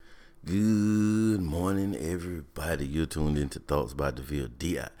everybody? You're tuned into Thoughts by DeVille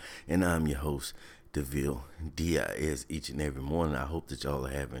D.I. And I'm your host, DeVille D.I. As each and every morning, I hope that y'all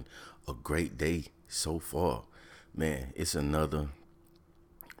are having a great day so far. Man, it's another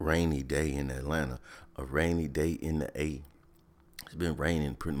rainy day in Atlanta, a rainy day in the A. It's been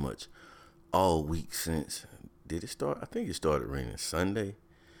raining pretty much all week since, did it start? I think it started raining Sunday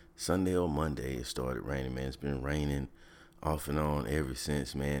or Monday it started raining, man. It's been raining off and on ever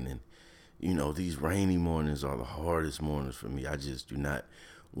since, man. And these rainy mornings are the hardest mornings for me. I just do not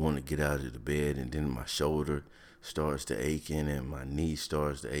want to get out of the bed, and then my shoulder starts to aching and my knee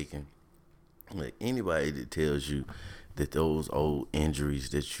starts to aching. Like, anybody that tells you that those old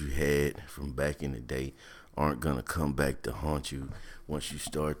injuries that you had from back in the day aren't gonna come back to haunt you once you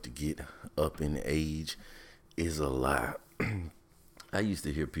start to get up in age is a lie. I used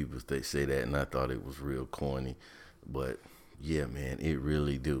to hear people say that, and I thought it was real corny, but yeah, man, it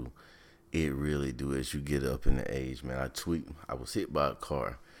really do. It really do. As you get up in the age, man, I was hit by a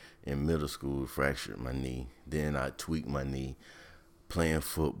car in middle school, fractured my knee. Then I tweaked my knee playing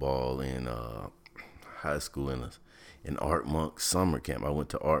football in high school in Art Monk summer camp. I went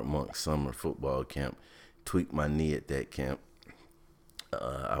to Art Monk summer football camp, tweaked my knee at that camp.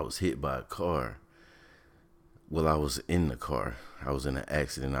 I was hit by a car. Well, I was in the car. I was in an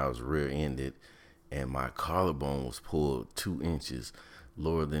accident. I was rear-ended, and my collarbone was pulled 2 inches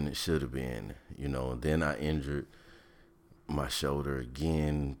lower than it should have been. And then I injured my shoulder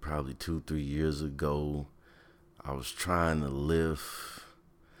again probably 2-3 years ago. I was trying to lift.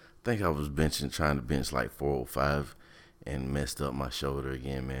 I think I was trying to bench like 405 and messed up my shoulder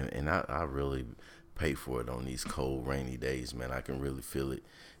again, man. And I really pay for it on these cold, rainy days, man. I can really feel it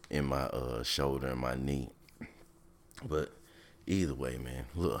in my shoulder and my knee. But either way, man,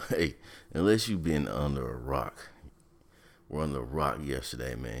 look, hey, unless you've been under a rock, we're under a rock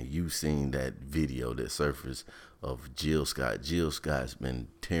yesterday, man. You seen that video that surfaced of Jill Scott. Jill Scott's been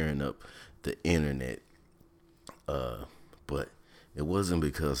tearing up the internet, but it wasn't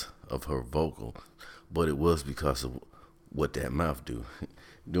because of her vocal, but it was because of what that mouth do.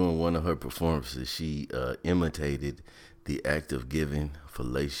 During one of her performances, she imitated the act of giving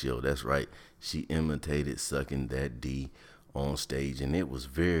fellatio. That's right. She imitated sucking that D on stage, and it was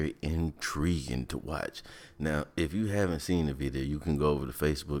very intriguing to watch. Now, if you haven't seen the video, you can go over to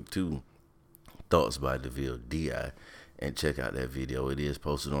Facebook too, Thoughts by DeVille D.I., and check out that video. It is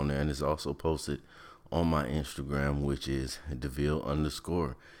posted on there, and it's also posted on my Instagram, which is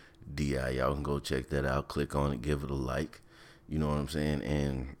DeVille_DI. Y'all can go check that out, click on it, give it a like. You know what I'm saying?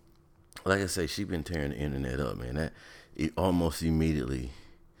 And like I say, she been tearing the internet up, man. It almost immediately.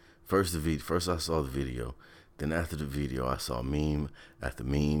 First I saw the video. Then after the video, I saw meme after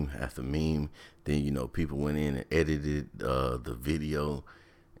meme after meme. Then, people went in and edited the video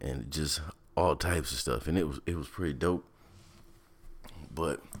and just all types of stuff. And it was pretty dope.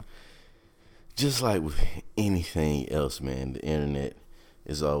 But just like with anything else, man, the internet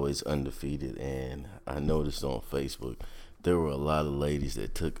is always undefeated. And I noticed on Facebook, there were a lot of ladies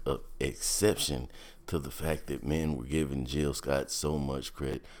that took up exception to the fact that men were giving Jill Scott so much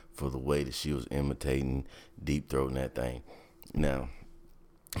credit for the way that she was imitating Deep Throating that thing. Now,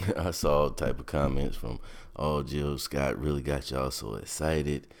 I saw all type of comments from, oh, Jill Scott really got y'all so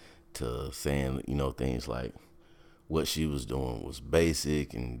excited, to saying, things like what she was doing was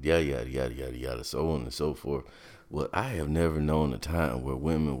basic and yada, yada, yada, yada, yada, so on and so forth. Well, I have never known a time where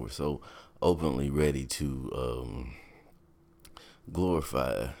women were so openly ready to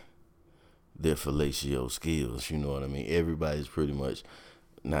glorify their fellatio skills. You know what I mean? Everybody's pretty much,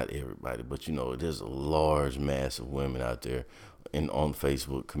 not everybody, but there's a large mass of women out there on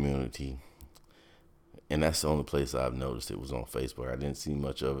Facebook community. And that's the only place I've noticed it was on Facebook. I didn't see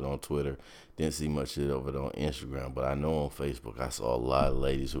much of it on Twitter, didn't see much of it on Instagram, but I know on Facebook I saw a lot of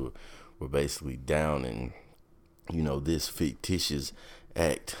ladies who were basically down in, this fictitious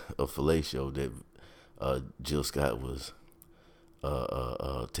act of fellatio that Jill Scott was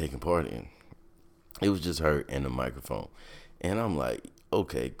taking part in. It was just her and the microphone. And I'm like,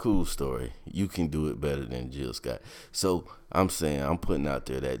 okay, cool story. You can do it better than Jill Scott. So I'm putting out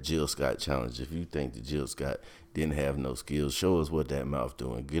there that Jill Scott challenge. If you think that Jill Scott didn't have no skills, show us what that mouth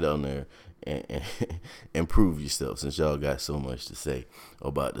doing. Get on there and improve yourself, since y'all got so much to say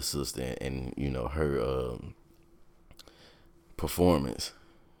about the sister and her performance.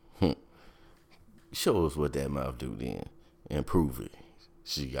 Show us what that mouth do then and prove it.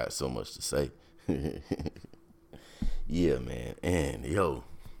 She got so much to say. Yeah, man. And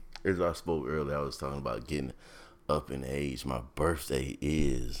as I spoke earlier, I was talking about getting up in age. My birthday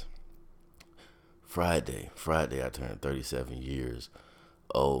is Friday. I turned 37 years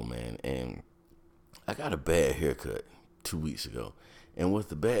old, man. And I got a bad haircut 2 weeks ago. And what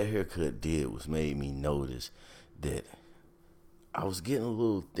the bad haircut did was made me notice that I was getting a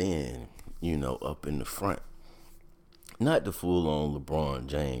little thin, up in the front. Not the full on LeBron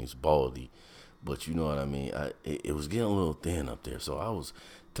James baldy, but you know what I mean. It was getting a little thin up there. So I was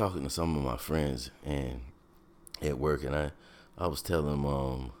talking to some of my friends and at work, and I was telling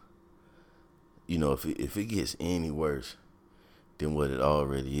them, if it gets any worse than what it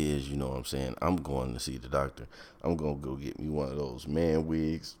already is, you know what I'm saying, I'm going to see the doctor. I'm gonna go get me one of those man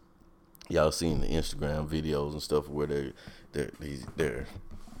wigs. Y'all seen the Instagram videos and stuff where they're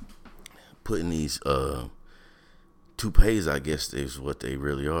putting these toupees, I guess is what they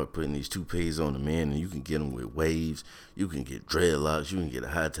really are, putting these toupees on the man, and you can get them with waves, you can get dreadlocks, you can get a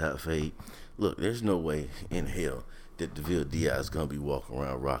high top fade. Look, there's no way in hell that DeVille D.I. is gonna be walking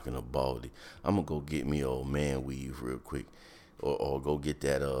around rocking a baldy. I'm gonna go get me old man weave real quick, or go get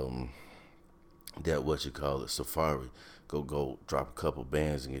that safari. Go drop a couple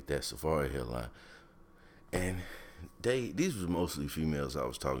bands and get that safari hairline. And these were mostly females I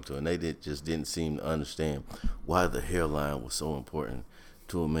was talking to, and they just didn't seem to understand why the hairline was so important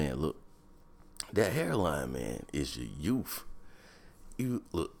to a man. Look, that hairline, man, is your youth.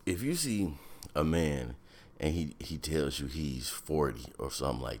 If you see a man and he tells you he's 40 or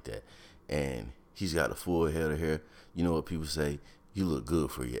something like that, and he's got a full head of hair, you know what people say? You look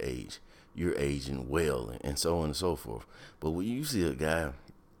good for your age. You're aging well, and so on and so forth. But when you see a guy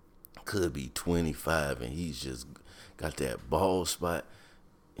could be 25 and he's just got that bald spot,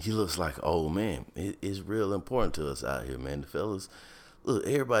 he looks like an old man. It's real important to us out here, man. The fellas, look,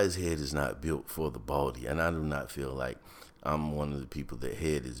 everybody's head is not built for the baldy, and I do not feel like I'm one of the people that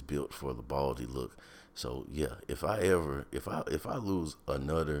head is built for the baldy look. So yeah, if I lose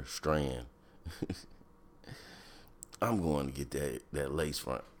another strand, I'm going to get that lace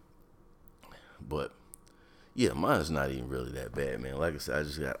front. But yeah, mine's not even really that bad, man. Like I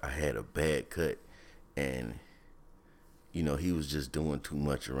said, I had a bad cut, and he was just doing too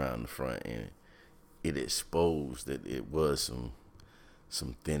much around the front, and it exposed that it was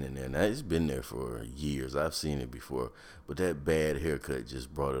some thinning there. Now it's been there for years. I've seen it before, but that bad haircut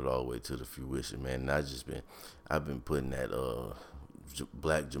just brought it all the way to the fruition, man. And I've been putting that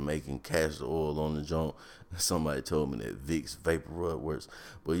black Jamaican castor oil on the joint. Somebody told me that Vicks Vapor Rub works.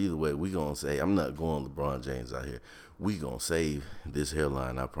 But either way, we gonna say, I'm not going LeBron James out here. We gonna save this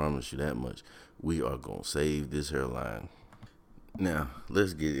hairline. I promise you that much. We are gonna save this hairline. Now,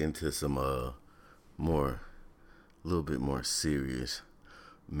 let's get into some little bit more serious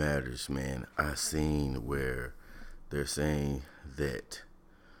matters, man. I seen where they're saying that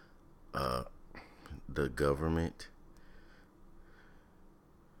the government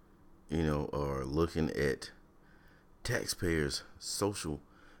are looking at taxpayers' social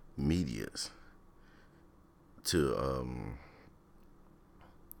medias to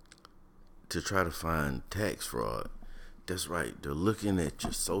try to find tax fraud. That's right. They're looking at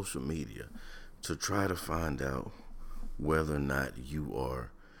your social media to try to find out whether or not you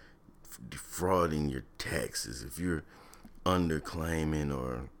are defrauding your taxes. If you're underclaiming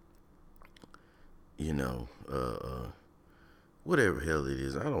or whatever hell it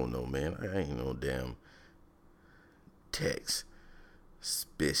is. I don't know, man. I ain't no damn tax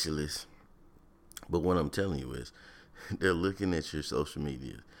specialist. But what I'm telling you is they're looking at your social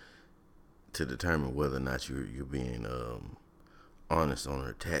media to determine whether or not you're being honest on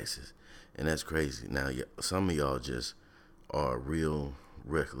their taxes. And that's crazy. Now, some of y'all just are real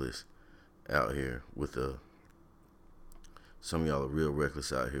reckless out here with the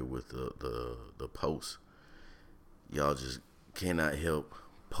posts. Y'all just cannot help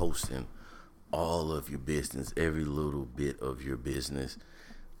posting all of your business, every little bit of your business,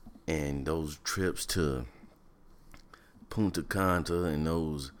 and those trips to Punta Cana and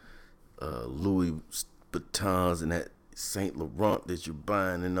those Louis Vuittons and that Saint Laurent that you're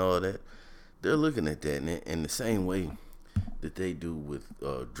buying and all that. They're looking at that in the same way that they do with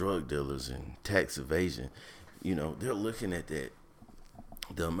drug dealers and tax evasion. They're looking at that,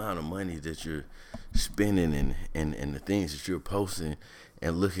 the amount of money that you're spending and the things that you're posting,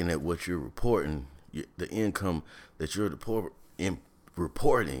 and looking at what you're reporting, the income that you're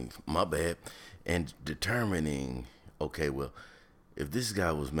reporting, my bad, and determining, okay, well, if this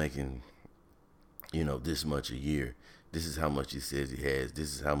guy was making, this much a year, this is how much he says he has,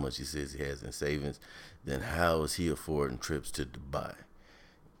 this is how much he says he has in savings, then how is he affording trips to Dubai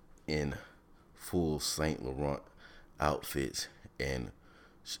in full Saint Laurent outfits and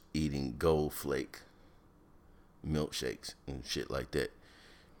eating Gold Flake milkshakes and shit like that?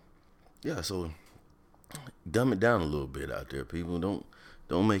 Yeah, so dumb it down a little bit out there, people. Don't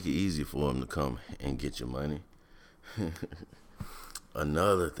Don't make it easy for them to come and get your money.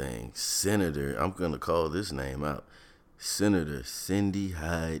 Another thing, Senator, I'm going to call this name out. Senator Cindy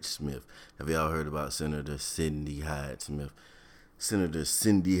Hyde Smith. Have y'all heard about Senator Cindy Hyde Smith? Senator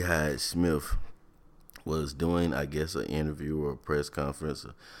Cindy Hyde Smith was doing, I guess, an interview or a press conference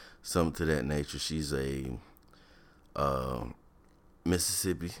or something to that nature. She's a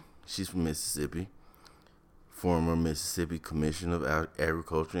Mississippi. She's from Mississippi. Former Mississippi Commissioner of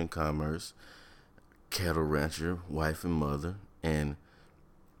Agriculture and Commerce, cattle rancher, wife and mother. And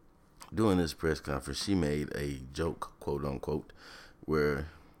during this press conference, she made a joke, quote unquote, where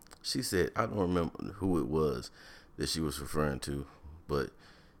she said, I don't remember who it was that she was referring to, but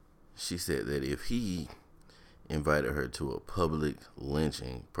she said that if he invited her to a public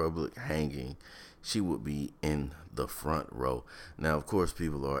lynching, public hanging, she would be in the front row. Now, of course,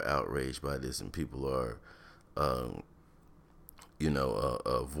 people are outraged by this, and people are,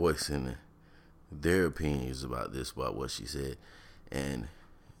 voicing their opinions about this, about what she said. And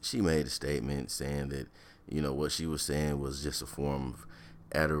she made a statement saying that, what she was saying was just a form of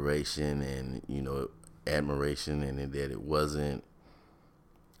adoration and, admiration, and that it wasn't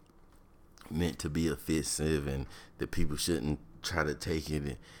meant to be offensive, and that people shouldn't try to take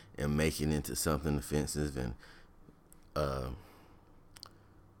it and make it into something offensive. And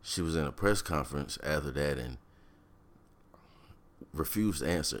she was in a press conference after that and refused to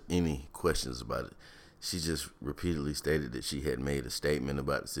answer any questions about it. She just repeatedly stated that she had made a statement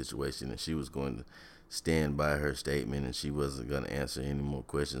about the situation and she was going to stand by her statement and she wasn't going to answer any more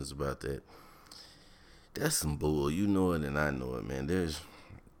questions about that. That's some bull. You know it and I know it, man. There's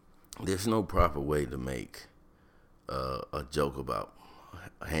no proper way to make a joke about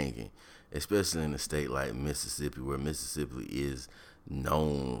hanging, especially in a state like Mississippi, where Mississippi is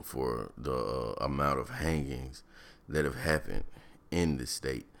known for the amount of hangings that have happened in the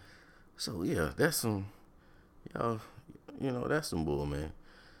state. So yeah, that's some, that's some bull, man.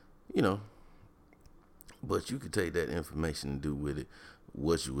 But you could take that information and do with it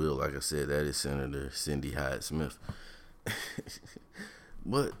what you will. Like I said, that is Senator Cindy Hyde Smith.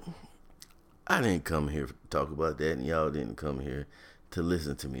 But I didn't come here to talk about that, and y'all didn't come here to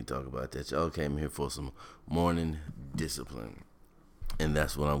listen to me talk about that. Y'all came here for some morning discipline, and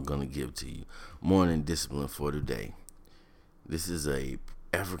that's what I'm going to give to you. Morning discipline for today. This is a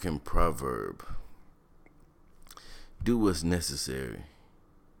African proverb. Do what's necessary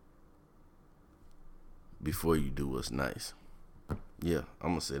before you do what's nice. Yeah, I'm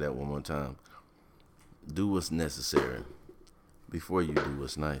going to say that one more time. Do what's necessary before you do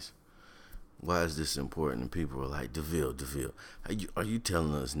what's nice. Why is this important? And people are like, DeVille, are you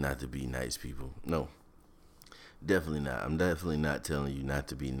telling us not to be nice people? No, definitely not. I'm definitely not telling you not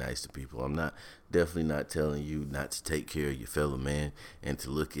to be nice to people. I'm definitely not telling you not to take care of your fellow man and to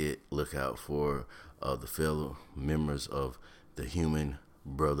look out for the fellow members of the human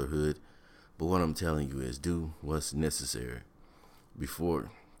brotherhood. But what I'm telling you is do what's necessary before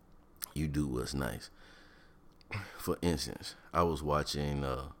you do what's nice. For instance, I was watching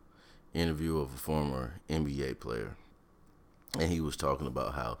interview of a former NBA player, and he was talking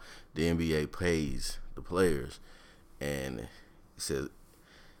about how the NBA pays the players, and he said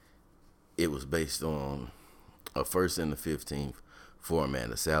it was based on a first and the 15th format,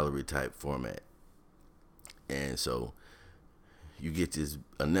 a salary type format. And so you get this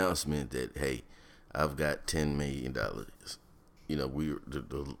announcement that, hey, I've got $10 million. The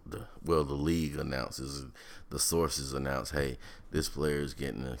league announces, the sources announce, hey, this player is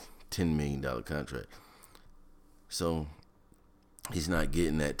getting a $10 million contract. So he's not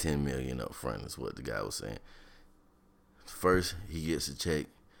getting that $10 million up front, is what the guy was saying. First, he gets a check.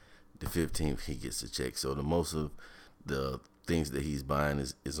 The 15th, he gets a check. So the most of the things that he's buying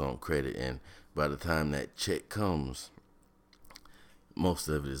is on credit. And by the time that check comes, most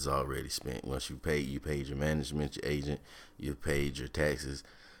of it is already spent. Once you paid your management, your agent, you paid your taxes.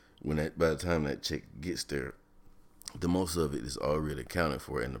 By the time that check gets there, the most of it is already accounted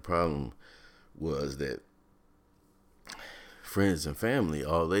for. And the problem was that friends and family,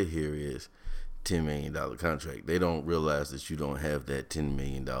 all they hear is $10 million contract. They don't realize that you don't have that $10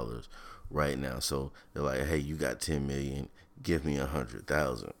 million right now. So they're like, hey, you got $10 million, give me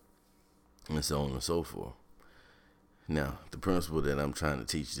 $100,000, and so on and so forth. Now, the principle that I'm trying to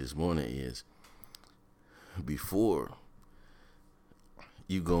teach this morning is before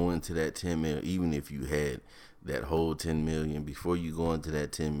you go into that 10 million, even if you had that whole 10 million, before you go into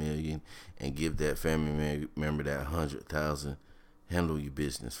that 10 million and give that family member that 100,000, handle your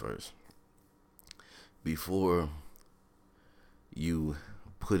business first. Before you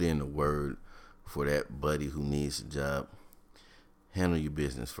put in a word for that buddy who needs a job, handle your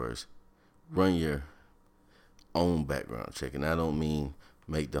business first. Run your own background check. And I don't mean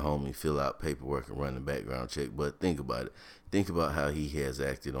make the homie fill out paperwork and run the background check, but think about it. Think about how he has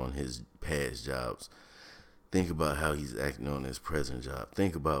acted on his past jobs. Think about how he's acting on his present job.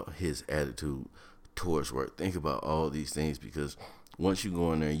 Think about his attitude towards work. Think about all these things, because once you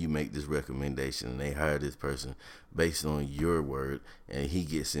go in there and you make this recommendation and they hire this person based on your word, and he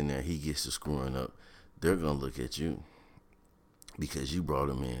gets in there, he gets to screwing up, they're going to look at you because you brought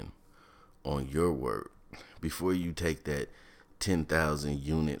him in on your word. Before you take that 10,000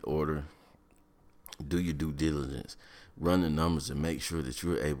 unit order, do your due diligence. Run the numbers and make sure that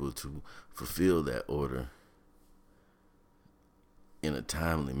you're able to fulfill that order in a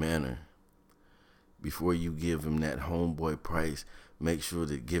timely manner. Before you give him that homeboy price, make sure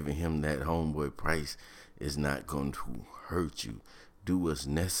that giving him that homeboy price is not going to hurt you. Do what's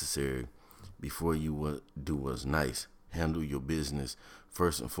necessary before you do what's nice. Handle your business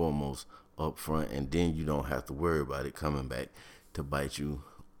first and foremost up front, and then you don't have to worry about it coming back to bite you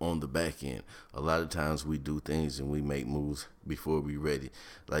on the back end. A lot of times we do things and we make moves before we're ready.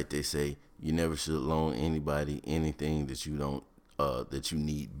 Like they say, you never should loan anybody anything that you don't that you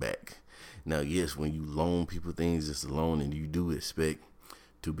need back. Now, yes, when you loan people things, it's a loan, and you do expect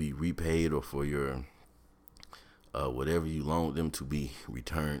to be repaid, or for your whatever you loaned them to be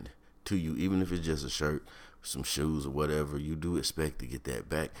returned to you, even if it's just a shirt, some shoes, or whatever. You do expect to get that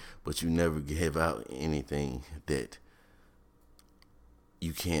back, but you never give out anything that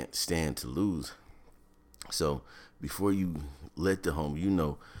you can't stand to lose. So before you let the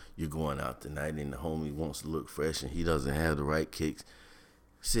homie, you're going out tonight and the homie wants to look fresh and he doesn't have the right kicks,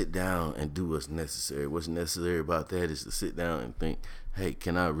 sit down and do what's necessary. What's necessary about that is to sit down and think, hey,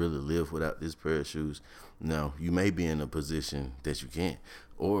 can I really live without this pair of shoes? Now, you may be in a position that you can't,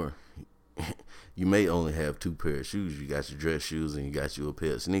 or you may only have two pair of shoes. You got your dress shoes and you got you a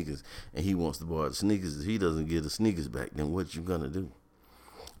pair of sneakers, and he wants to borrow the sneakers. If he doesn't get the sneakers back, then what you gonna do?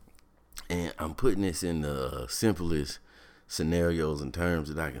 And I'm putting this in the simplest scenarios and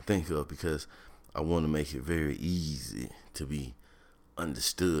terms that I can think of, because I want to make it very easy to be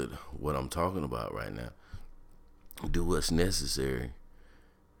understood what I'm talking about right now. Do what's necessary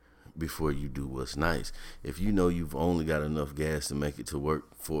before you do what's nice. If you know you've only got enough gas to make it to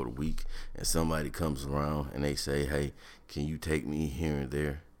work for the week, and somebody comes around and they say, hey, can you take me here and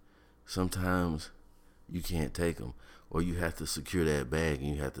there? Sometimes you can't take them, or you have to secure that bag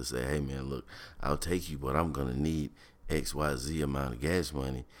and you have to say, hey man, look, I'll take you, but I'm gonna need XYZ amount of gas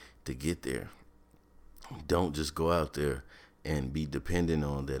money to get there. Don't just go out there and be dependent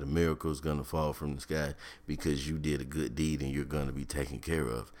on that a miracle is going to fall from the sky because you did a good deed and you're going to be taken care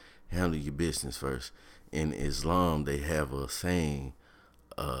of. Handle your business first. In Islam, they have a saying,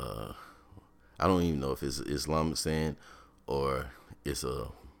 I don't even know if it's an Islamic saying or it's a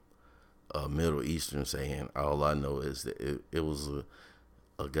Middle Eastern saying. All I know is that it was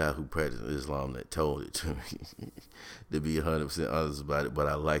a guy who practiced Islam that told it to me. To be 100% honest about it, but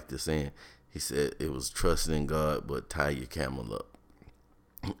I like the saying. He said it was trusting in God, but tie your camel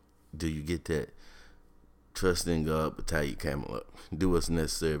up. Do you get that? Trust in God, but tie your camel up. Do what's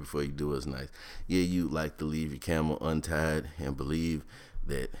necessary before you do what's nice. Yeah, you like to leave your camel untied and believe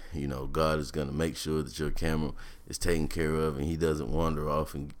that, God is going to make sure that your camel is taken care of and he doesn't wander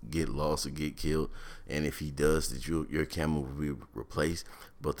off and get lost or get killed. And if he does, that your camel will be replaced.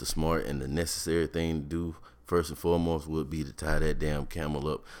 But the smart and the necessary thing to do, first and foremost, would be to tie that damn camel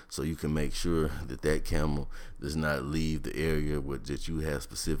up so you can make sure that camel does not leave the area that you have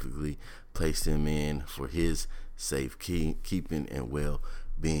specifically placed him in for his safe keeping and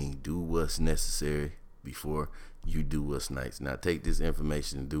well-being. Do what's necessary before you do what's nice. Now take this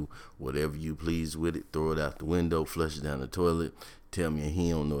information and do whatever you please with it. Throw it out the window, flush it down the toilet. Tell me he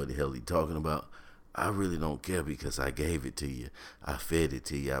don't know what the hell he talking about. I really don't care, because I gave it to you. I fed it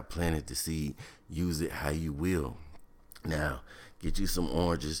to you. I planted the seed. Use it how you will. Now, get you some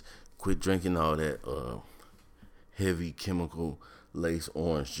oranges. Quit drinking all that heavy chemical lace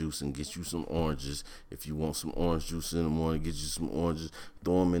orange juice and get you some oranges. If you want some orange juice in the morning, get you some oranges.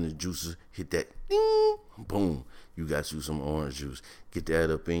 Throw them in the juicer. Hit that. Ding, boom. You got you some orange juice. Get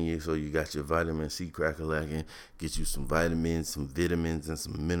that up in you so you got your vitamin C crack-a-lackin'. Get you some vitamins, and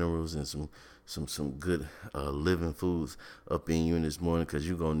some minerals, and some good living foods up in you in this morning, because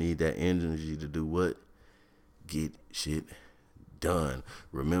you're going to need that energy to do what? Get shit done.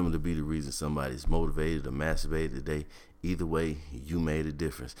 Remember to be the reason somebody's motivated or masturbated today. Either way, you made a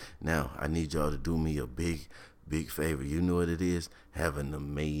difference. Now, I need y'all to do me a big favor. You know what it is? Have an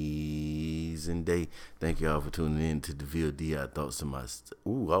amazing day. Thank y'all for tuning in to DeVille D.I. Thoughts to myself. I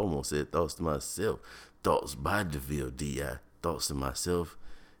almost said thoughts to myself. Thoughts by DeVille D.I. thoughts to myself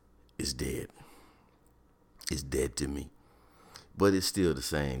is dead. It's dead to me. But it's still the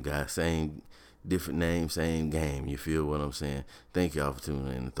same, guys. Same, different name, same game. You feel what I'm saying? Thank y'all for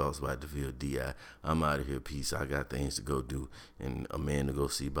tuning in to Thoughts by DeVille D.I. I'm out of here. Peace. I got things to go do and a man to go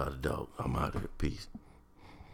see about a dog. I'm out of here. Peace.